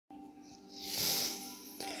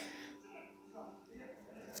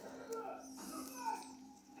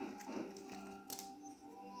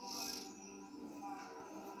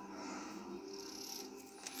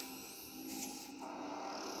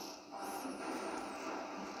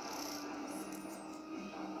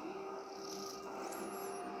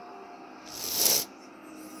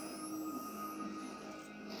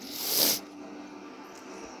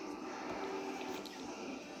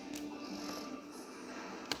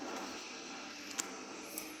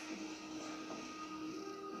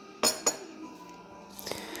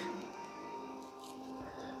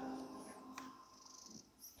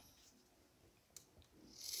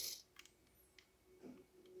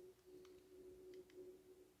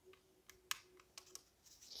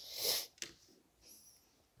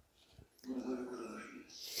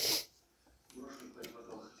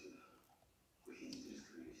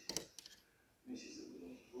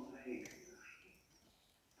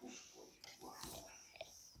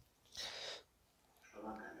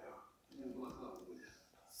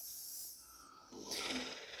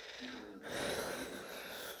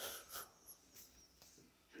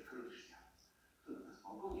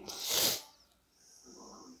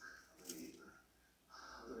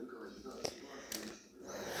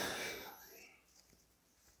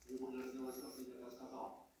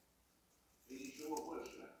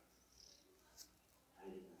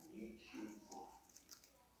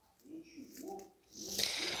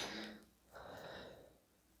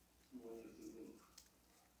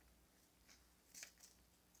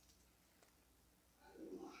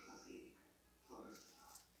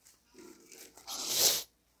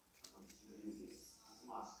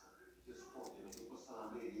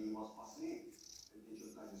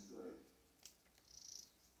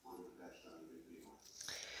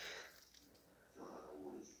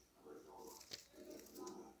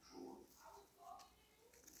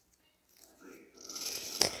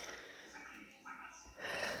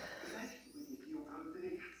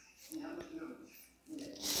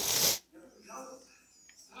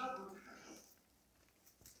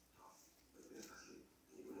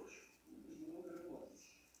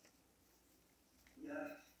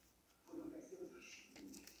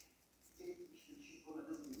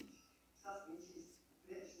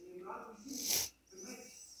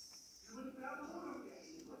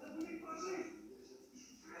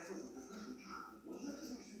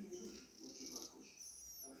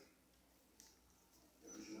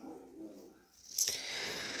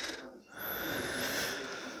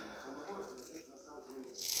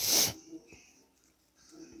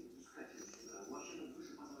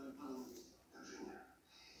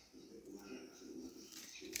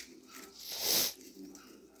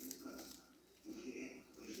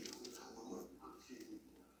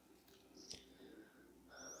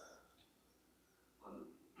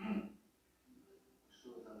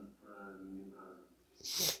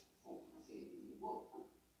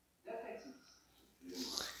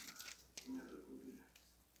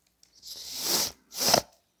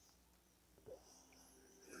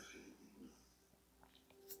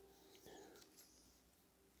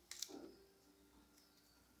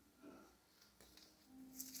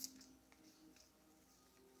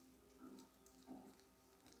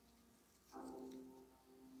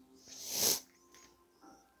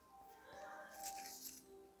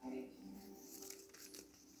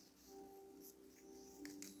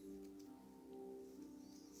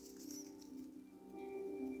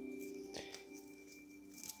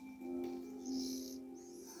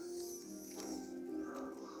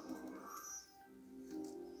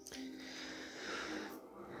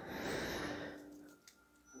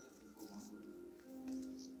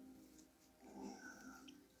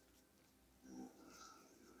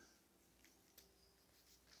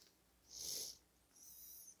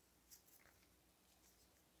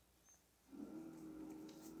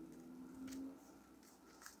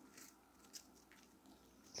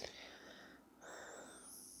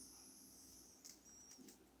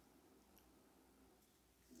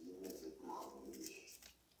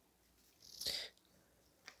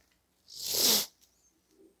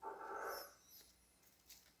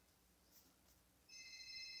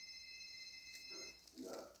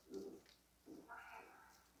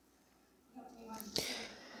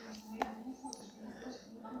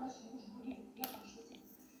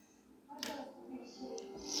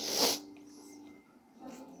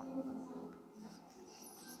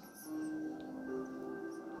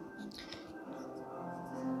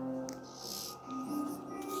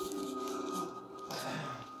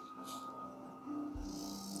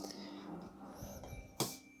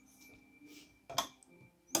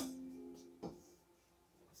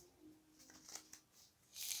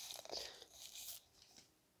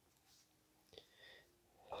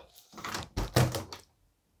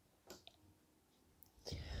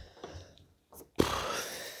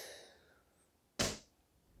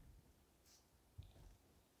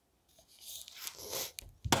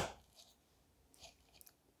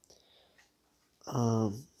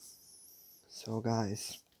So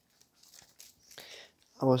guys,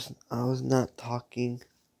 I was not talking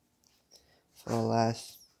for the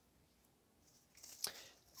last.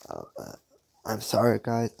 I'm sorry,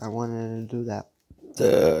 guys. I wanted to do that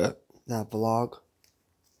vlog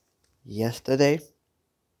yesterday,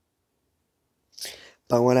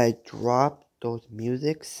 but when I dropped those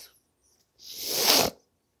musics,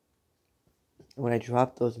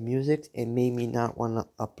 it made me not want to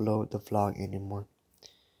upload the vlog anymore.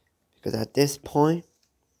 Because at this point,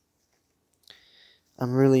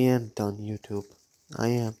 I'm really done YouTube. I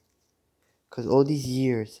am. Because all these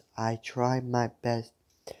years, I tried my best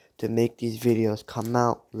to make these videos come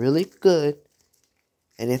out really good.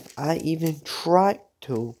 And if I even try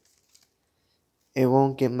to, it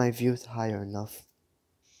won't get my views higher enough.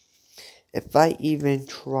 If I even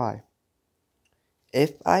try to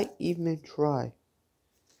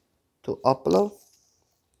upload,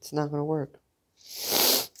 it's not gonna work.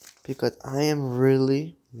 Because I am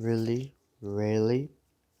really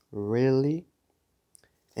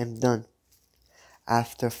am done.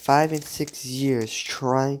 After 5 and 6 years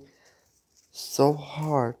trying so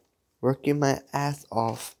hard, working my ass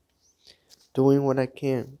off, doing what I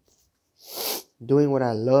can, doing what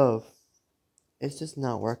I love, it's just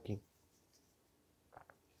not working.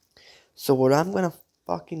 So what I'm gonna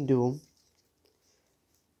fucking do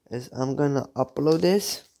is I'm gonna upload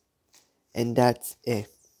this, and that's it.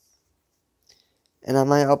 And I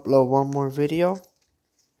might upload one more video.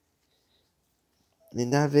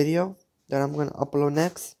 In that video that I'm gonna upload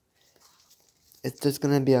next, it's just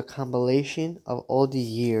gonna be a compilation of all the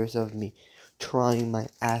years of me trying my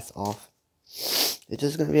ass off. It's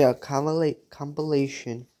just gonna be a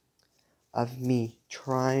compilation of me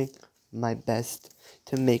trying my best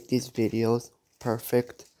to make these videos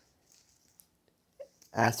perfect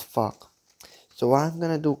as fuck. So I'm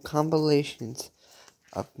gonna do compilations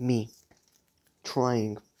of me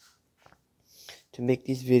trying to make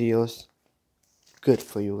these videos good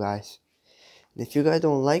for you guys. And if you guys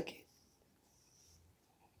don't like it,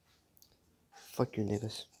 fuck you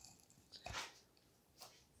niggas.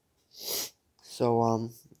 So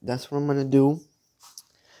that's what I'm gonna do.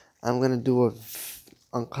 I'm gonna do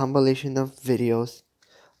a compilation of videos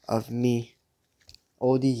of me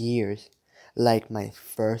all the years, like my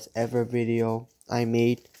first ever video I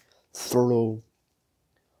made through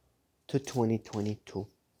to 2022.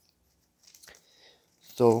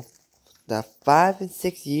 So the 5 and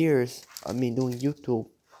 6 years of me doing YouTube,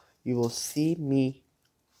 you will see me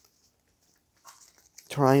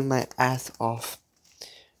trying my ass off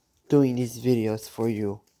doing these videos for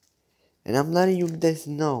you. And I'm letting you guys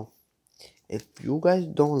know, if you guys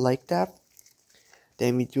don't like that,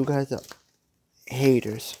 that means you guys are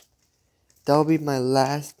haters. That'll be my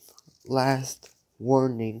last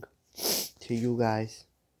warning to you guys,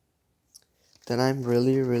 that I'm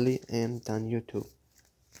really am done YouTube.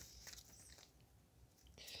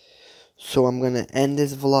 So I'm gonna end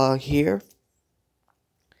this vlog here.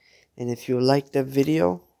 And if you like the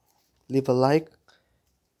video, leave a like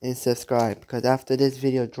and subscribe, because after this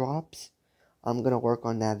video drops, I'm gonna work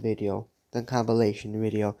on that video, the compilation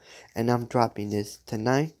video, and I'm dropping this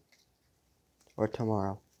tonight or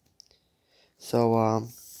tomorrow. So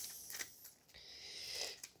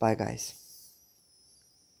bye guys.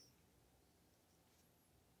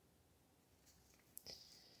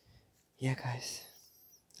 Yeah guys,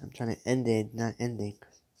 I'm trying to end it, not ending.